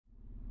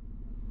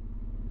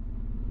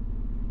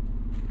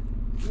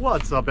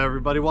What's up,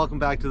 everybody? Welcome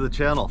back to the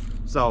channel.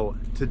 So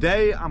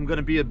today I'm going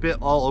to be a bit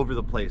all over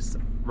the place.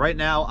 Right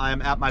now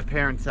I'm at my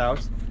parents'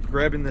 house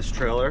grabbing this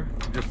trailer,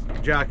 just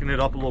jacking it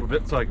up a little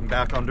bit so I can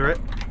back under it.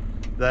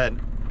 Then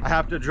I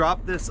have to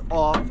drop this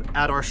off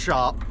at our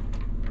shop.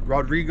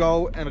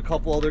 Rodrigo and a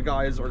couple other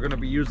guys are going to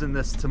be using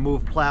this to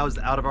move plows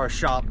out of our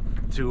shop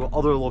to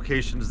other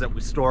locations that we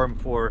store them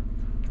for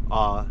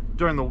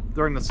during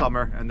the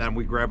summer, and then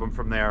we grab them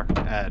from there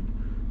and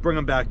bring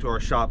them back to our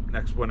shop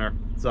next winter.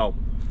 So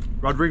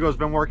Rodrigo's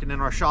been working in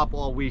our shop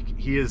all week.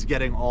 He is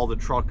getting all the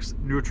trucks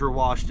neutral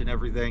washed and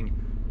everything,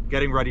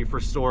 getting ready for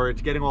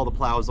storage, getting all the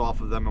plows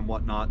off of them and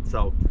whatnot.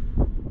 So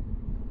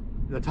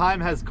the time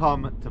has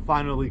come to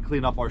finally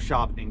clean up our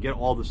shop and get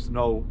all the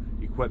snow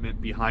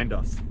equipment behind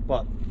us.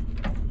 But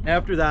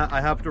after that, I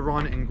have to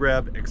run and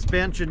grab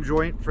expansion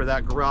joint for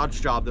that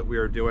garage job that we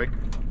are doing.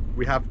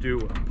 We have to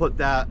put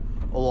that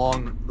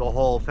along the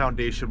whole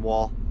foundation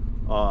wall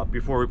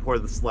before we pour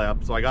the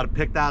slab. So I got to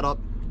pick that up,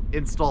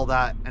 install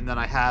that, and then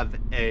I have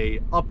a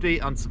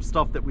update on some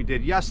stuff that we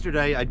did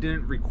yesterday. I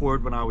didn't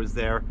record when I was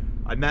there.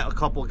 I met a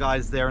couple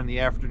guys there in the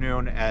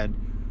afternoon and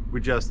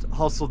we just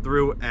hustled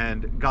through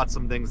and got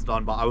some things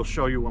done, but I will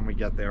show you when we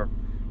get there.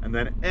 And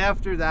then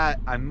after that,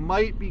 I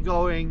might be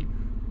going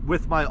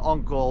with my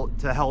uncle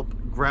to help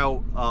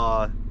grout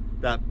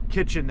that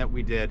kitchen that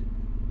we did.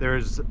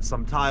 There's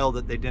some tile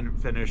that they didn't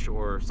finish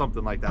or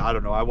something like that. I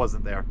don't know, I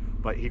wasn't there,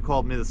 but he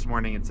called me this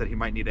morning and said he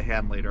might need a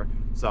hand later.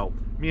 So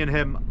me and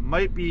him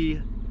might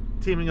be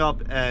teaming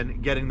up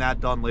and getting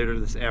that done later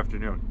this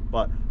afternoon.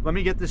 But let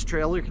me get this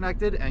trailer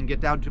connected and get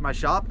down to my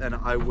shop, and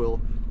I will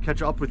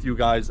catch up with you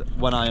guys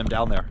when I am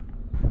down there.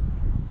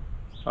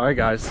 All right,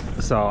 guys,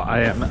 so I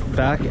am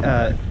back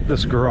at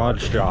this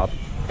garage job.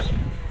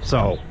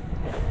 So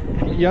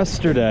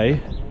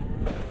yesterday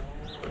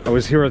I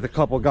was here with a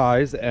couple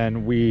guys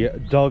and we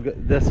dug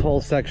this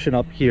whole section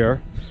up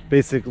here.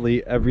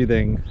 Basically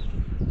everything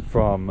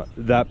from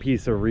that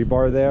piece of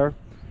rebar there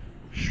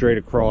straight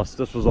across,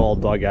 this was all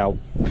dug out.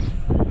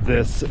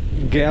 This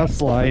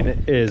gas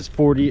line is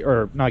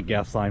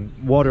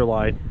water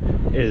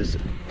line is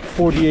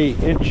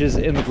 48 inches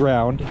in the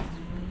ground.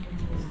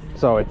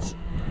 So it's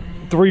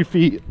 3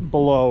 feet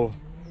below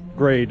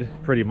grade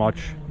pretty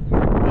much.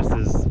 This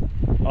is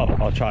up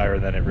much higher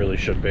than it really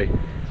should be.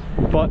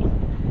 But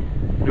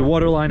the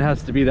water line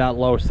has to be that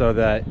low so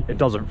that it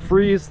doesn't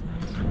freeze.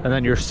 And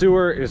then your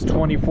sewer is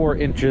 24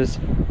 inches,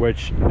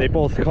 which they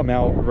both come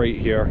out right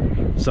here.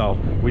 So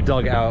we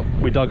dug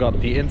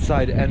up the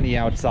inside and the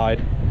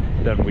outside.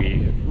 Then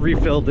we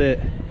refilled it,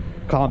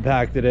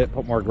 compacted it,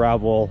 put more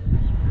gravel,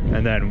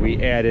 and then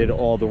we added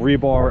all the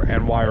rebar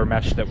and wire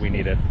mesh that we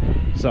needed.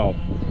 So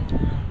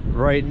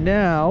right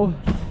now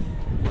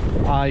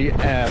I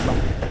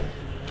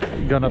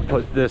am gonna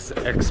put this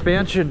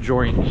expansion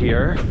joint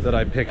here that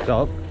I picked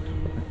up,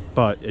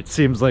 but it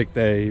seems like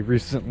they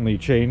recently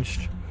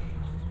changed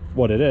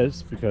what it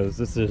is, because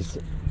this is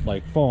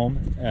like foam,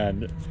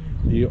 and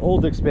the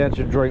old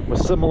expansion joint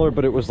was similar,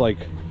 but it was like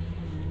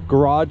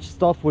garage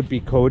stuff would be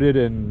coated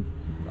in,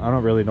 I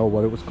don't really know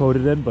what it was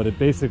coated in, but it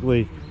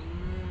basically,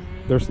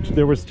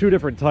 there was two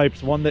different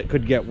types, one that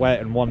could get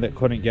wet and one that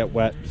couldn't get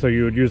wet. So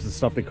you would use the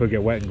stuff that could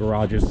get wet in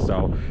garages.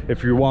 So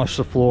if you wash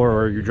the floor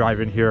or you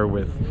drive in here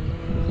with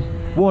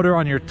water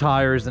on your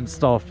tires and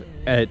stuff,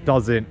 it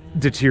doesn't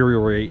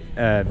deteriorate,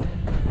 and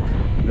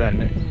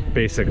then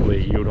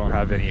basically you don't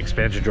have any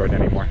expansion joint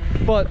anymore.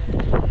 But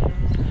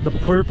the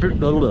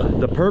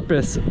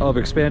purpose of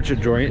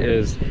expansion joint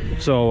is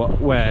so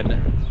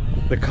when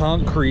the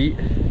concrete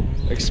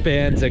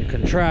expands and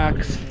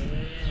contracts,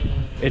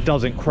 it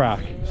doesn't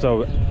crack.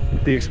 So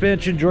the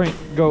expansion joint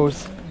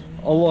goes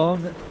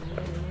along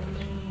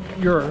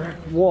your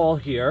wall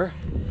here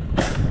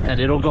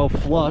and it'll go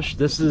flush.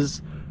 This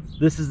is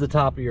the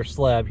top of your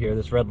slab here,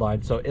 this red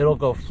line. So it'll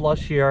go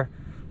flush here,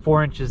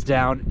 4 inches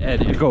down,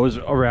 and it goes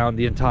around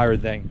the entire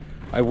thing.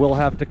 I will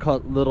have to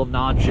cut little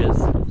notches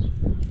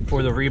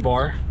for the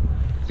rebar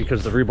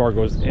because the rebar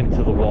goes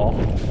into the wall.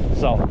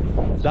 So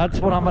that's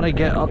what I'm gonna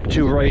get up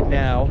to right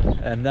now,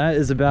 and that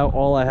is about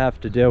all I have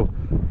to do.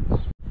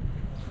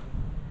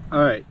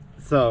 All right,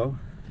 so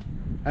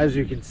as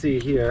you can see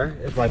here,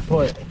 if I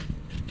put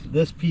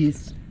this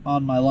piece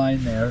on my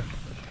line there,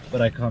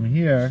 but I come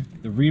here,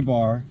 the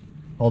rebar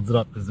holds it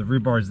up because the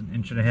rebar is 1.5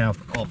 inches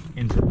up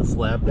into the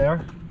slab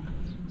there.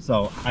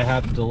 So I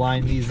have to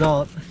line these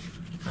up,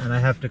 and I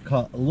have to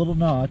cut a little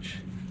notch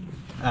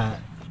at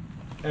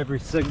every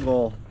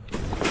single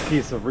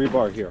piece of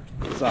rebar here.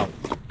 So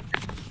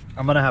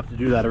I'm gonna have to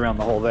do that around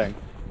the whole thing,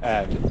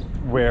 and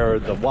where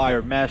the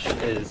wire mesh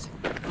is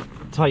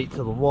tight to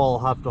the wall,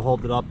 I'll have to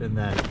hold it up and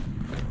then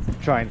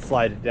try and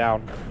slide it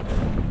down.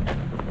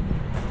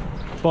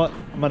 But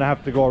I'm gonna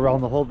have to go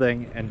around the whole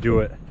thing and do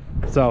it.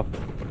 So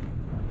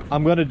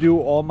I'm gonna do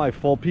all my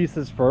full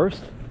pieces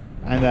first,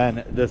 and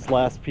then this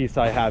last piece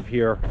I have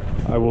here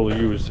I will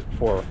use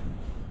for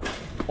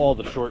all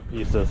the short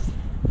pieces,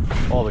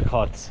 all the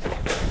cuts.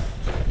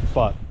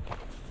 But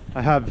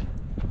I have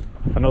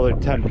another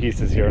 10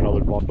 pieces here, another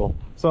bundle.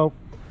 So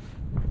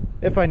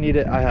If I need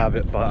it, I have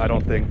it, but I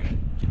don't think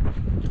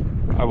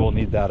I will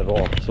need that at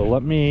all. So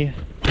let me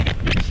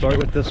start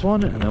with this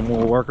one and then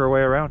we'll work our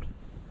way around.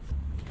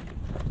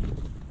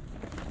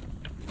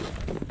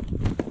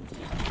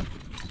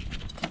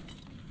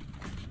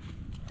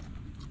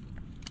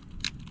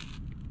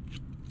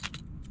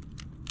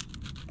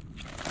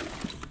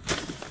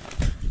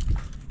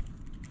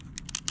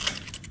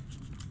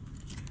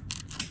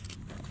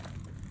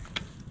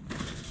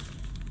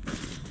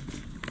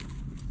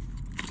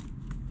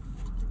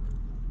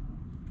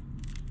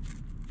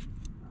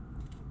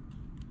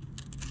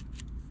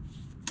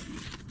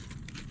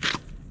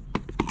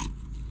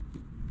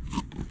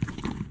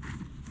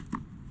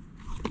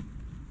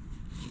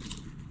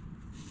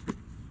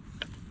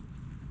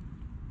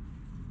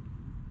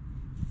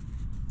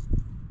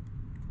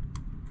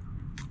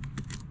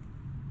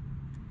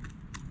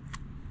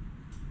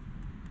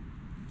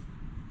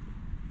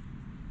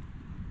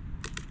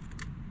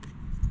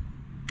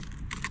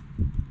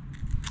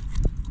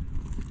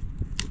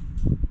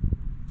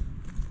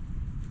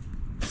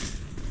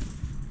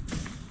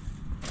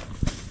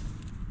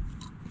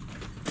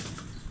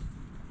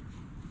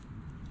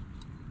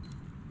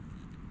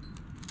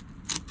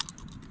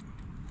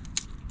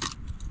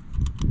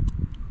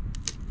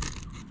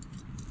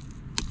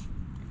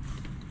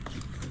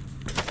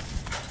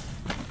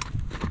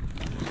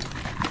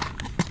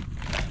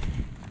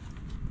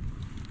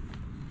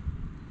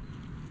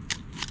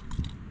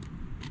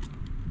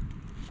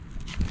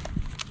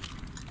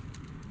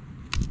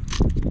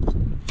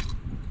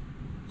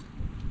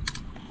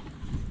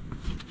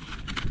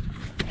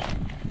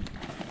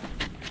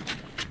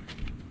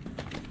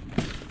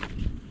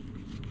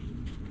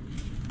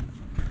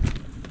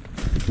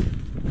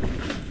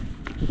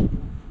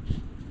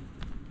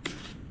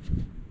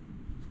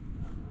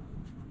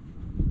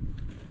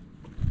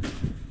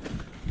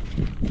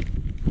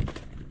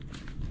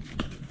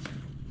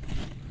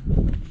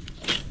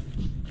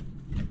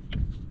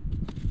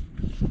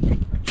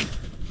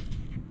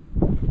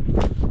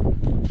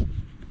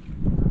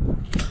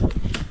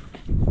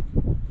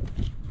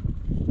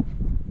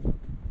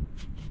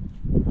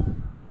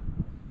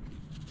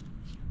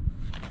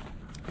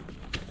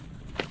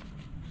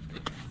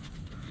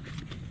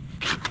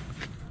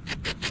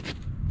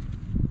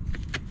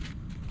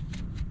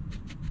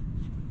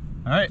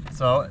 All right,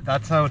 so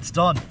that's how it's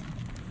done.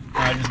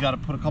 I just got to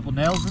put a couple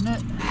nails in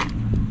it.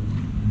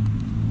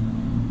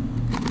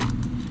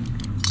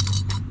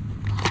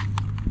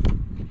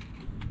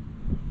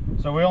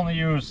 So we only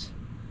use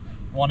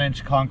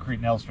 1-inch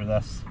concrete nails for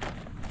this.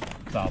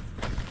 So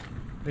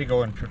they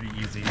go in pretty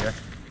easy here.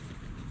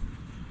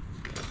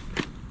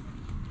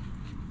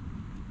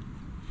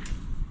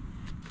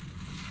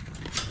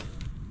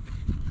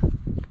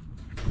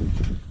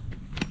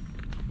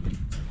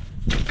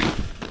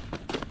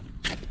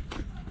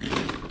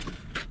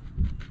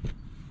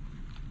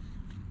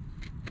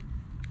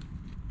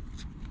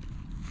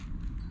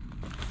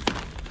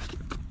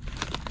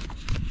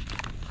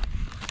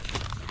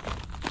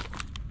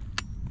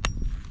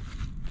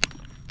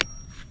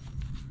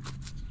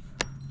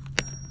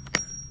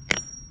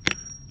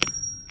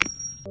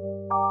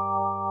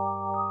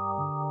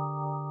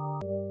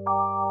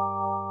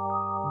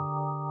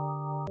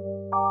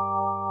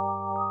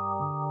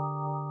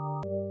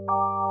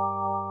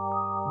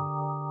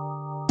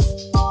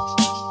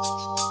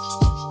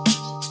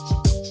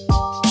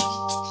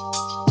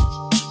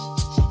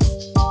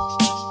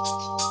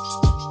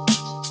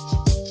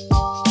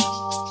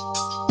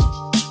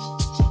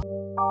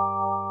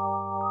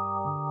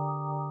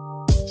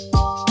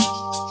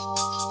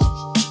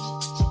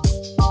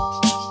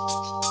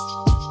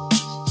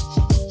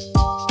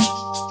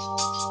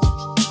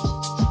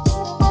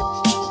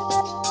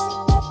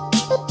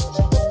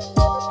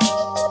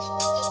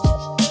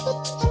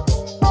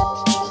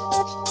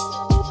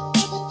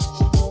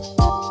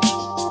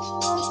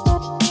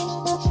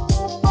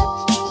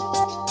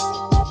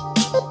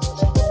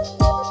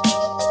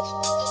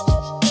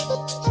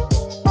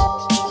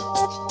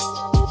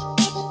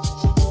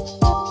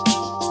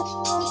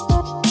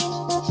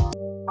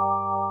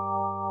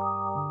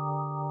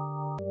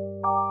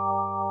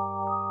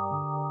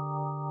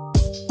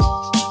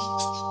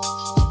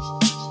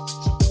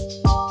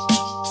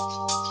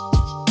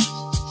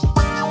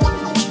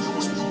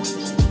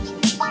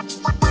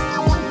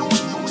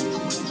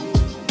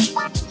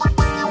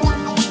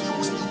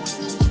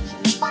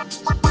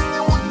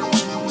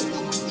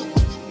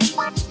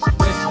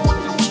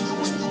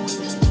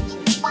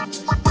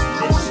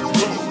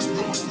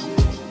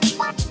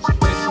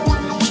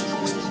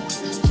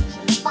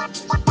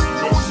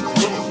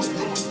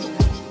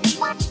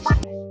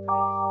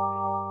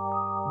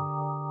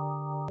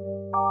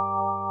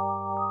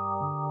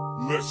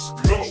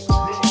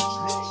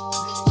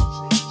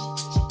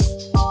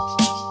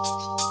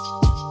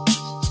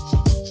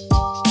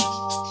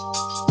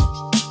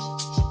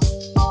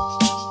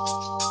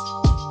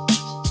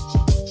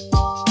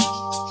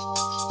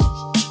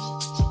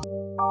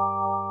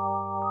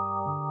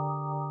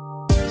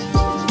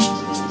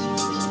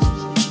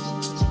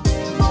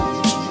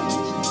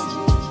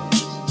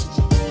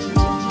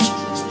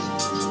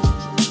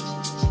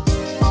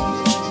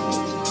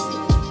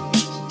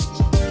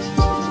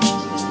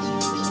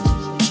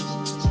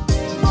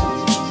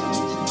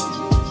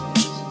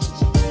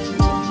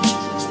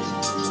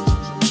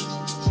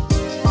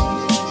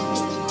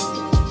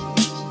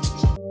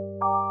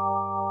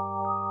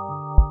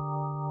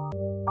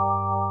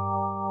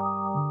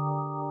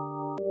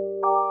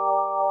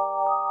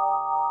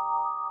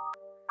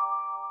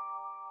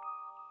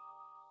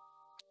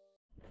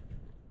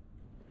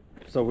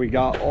 So we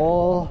got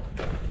all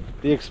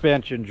the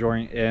expansion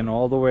joint in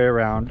all the way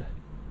around,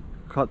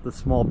 cut the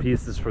small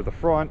pieces for the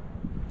front,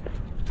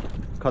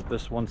 cut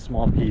this one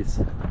small piece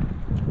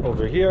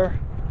over here.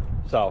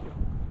 So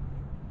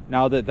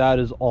now that that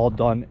is all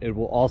done, it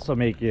will also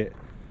make it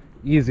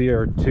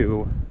easier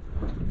to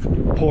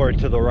pour it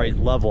to the right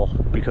level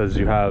because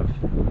you have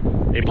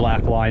a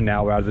black line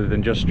now rather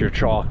than just your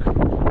chalk.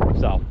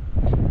 So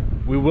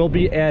we will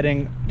be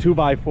adding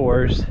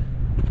 2x4s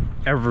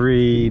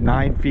every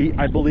 9 feet,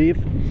 I believe.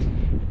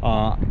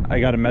 I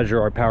got to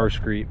measure our power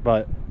screed,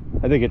 but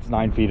I think it's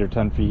 9 feet or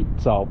 10 feet.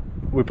 So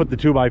we put the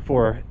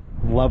 2x4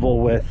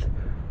 level with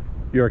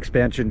your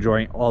expansion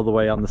joint all the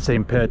way on the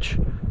same pitch.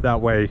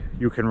 That way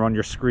you can run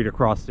your screed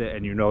across it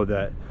and you know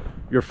that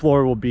your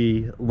floor will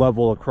be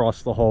level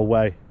across the whole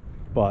way.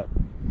 But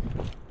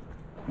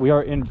we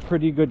are in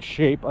pretty good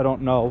shape. I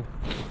don't know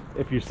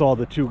if you saw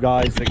the two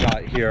guys that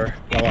got here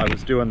while I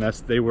was doing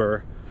this. They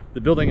were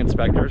the building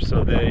inspectors,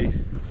 so they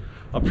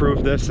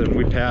approved this and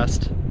we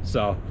passed.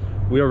 So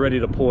we are ready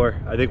to pour.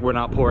 I think we're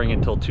not pouring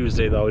until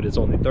Tuesday though. It is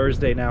only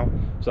Thursday now.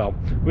 So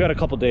we got a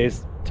couple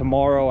days.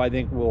 Tomorrow I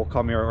think we'll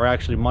come here, or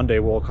actually Monday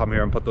we'll come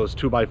here and put those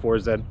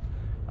 2x4s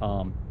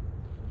in.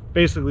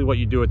 Basically what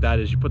you do with that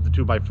is you put the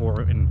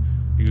 2x4 in,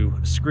 you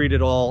screed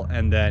it all,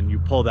 and then you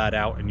pull that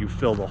out and you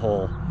fill the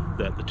hole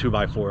that the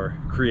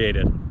 2x4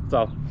 created.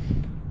 So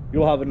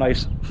you'll have a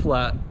nice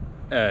flat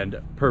and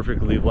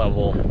perfectly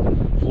level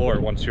floor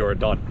once you're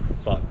done.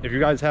 But if you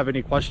guys have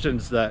any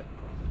questions that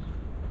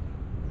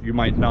you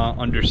might not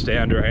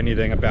understand or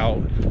anything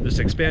about this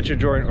expansion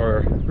joint,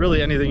 or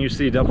really anything you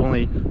see,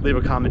 definitely leave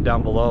a comment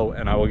down below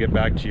and I will get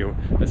back to you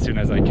as soon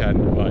as I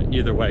can. But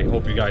either way,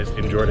 hope you guys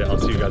enjoyed it. I'll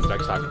see you guys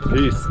next time.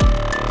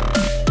 Peace.